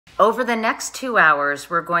Over the next 2 hours,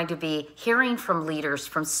 we're going to be hearing from leaders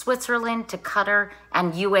from Switzerland to Qatar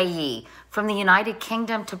and UAE, from the United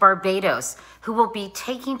Kingdom to Barbados, who will be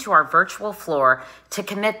taking to our virtual floor to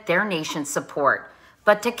commit their nation's support.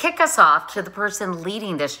 But to kick us off, to the person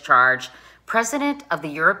leading this charge, President of the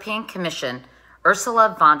European Commission,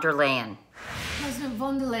 Ursula von der Leyen. President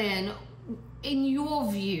von der Leyen, in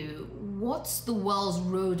your view, what's the world's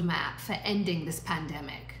roadmap for ending this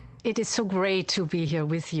pandemic? It is so great to be here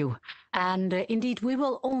with you. And indeed, we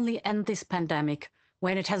will only end this pandemic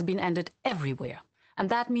when it has been ended everywhere. And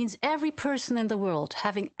that means every person in the world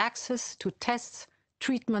having access to tests,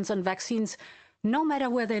 treatments, and vaccines, no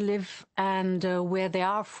matter where they live and where they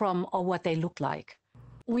are from or what they look like.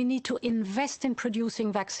 We need to invest in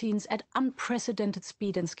producing vaccines at unprecedented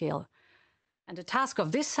speed and scale. And a task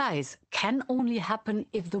of this size can only happen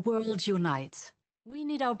if the world unites. We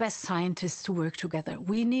need our best scientists to work together.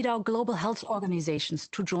 We need our global health organizations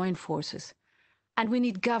to join forces. And we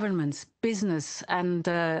need governments, business, and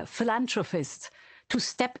philanthropists to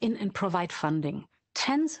step in and provide funding.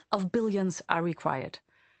 Tens of billions are required.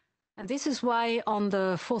 And this is why on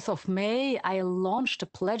the 4th of May, I launched a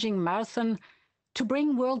pledging marathon to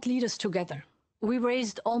bring world leaders together. We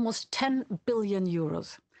raised almost 10 billion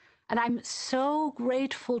euros. And I'm so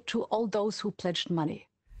grateful to all those who pledged money.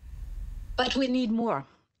 But we need more.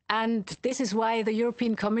 And this is why the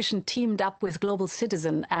European Commission teamed up with Global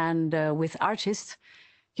Citizen and with artists.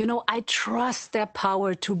 You know, I trust their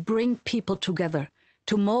power to bring people together,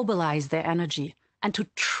 to mobilize their energy, and to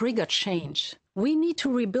trigger change. We need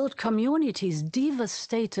to rebuild communities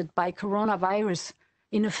devastated by coronavirus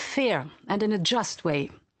in a fair and in a just way.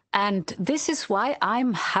 And this is why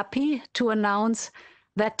I'm happy to announce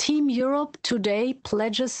that Team Europe today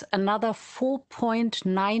pledges another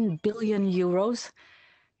 4.9 billion euros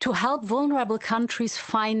to help vulnerable countries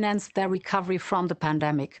finance their recovery from the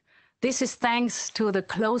pandemic. This is thanks to the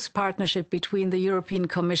close partnership between the European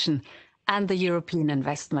Commission and the European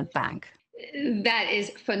Investment Bank. That is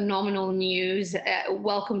phenomenal news,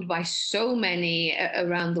 welcomed by so many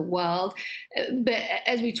around the world. But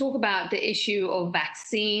as we talk about the issue of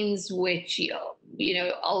vaccines, which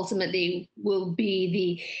ultimately will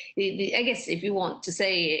be the I guess, if you want to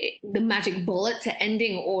say, the magic bullet to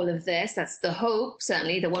ending all of this, that's the hope.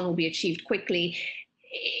 Certainly, the one will be achieved quickly.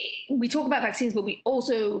 We talk about vaccines, but we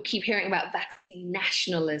also keep hearing about vaccine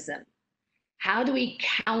nationalism. How do we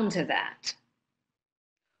counter that?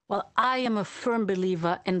 Well, I am a firm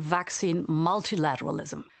believer in vaccine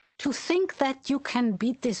multilateralism. To think that you can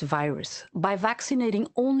beat this virus by vaccinating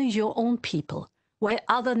only your own people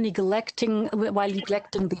while neglecting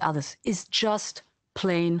the others is just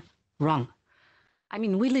plain wrong. I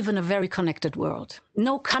mean, we live in a very connected world.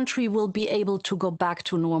 No country will be able to go back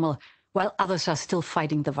to normal while others are still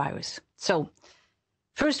fighting the virus. So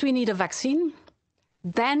first we need a vaccine,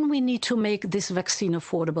 then we need to make this vaccine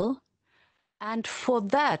affordable. And for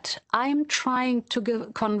that, I'm trying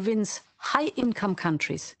to convince high-income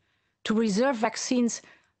countries to reserve vaccines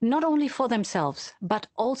not only for themselves, but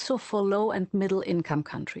also for low and middle-income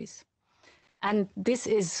countries. And this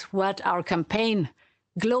is what our campaign,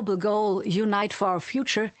 Global Goal, Unite for Our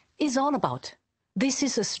Future, is all about. This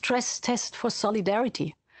is a stress test for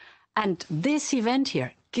solidarity. And this event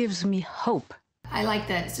here gives me hope. I like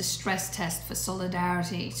that it's a stress test for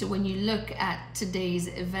solidarity. So when you look at today's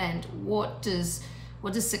event, what does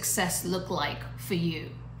success look like for you?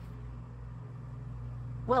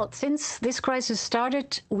 Well, since this crisis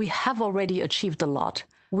started, we have already achieved a lot.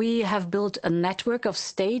 We have built a network of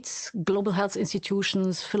states, global health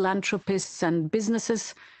institutions, philanthropists, and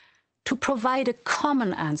businesses to provide a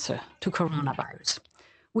common answer to coronavirus.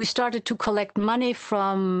 We started to collect money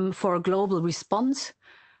for a global response.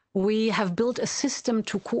 We have built a system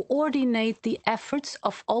to coordinate the efforts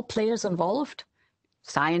of all players involved: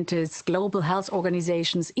 scientists, global health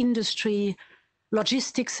organizations, industry,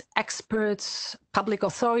 logistics experts, public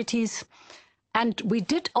authorities. And we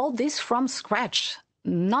did all this from scratch.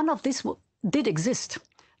 None of this did exist.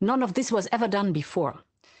 None of this was ever done before.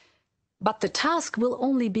 But the task will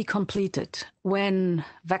only be completed when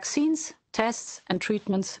vaccines, tests, and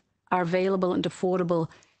treatments are available and affordable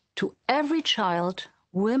to every child,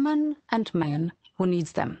 women and men who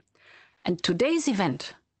needs them. And today's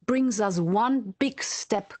event brings us one big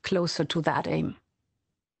step closer to that aim.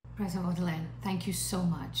 President von der Leyen, thank you so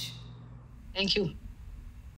much. Thank you.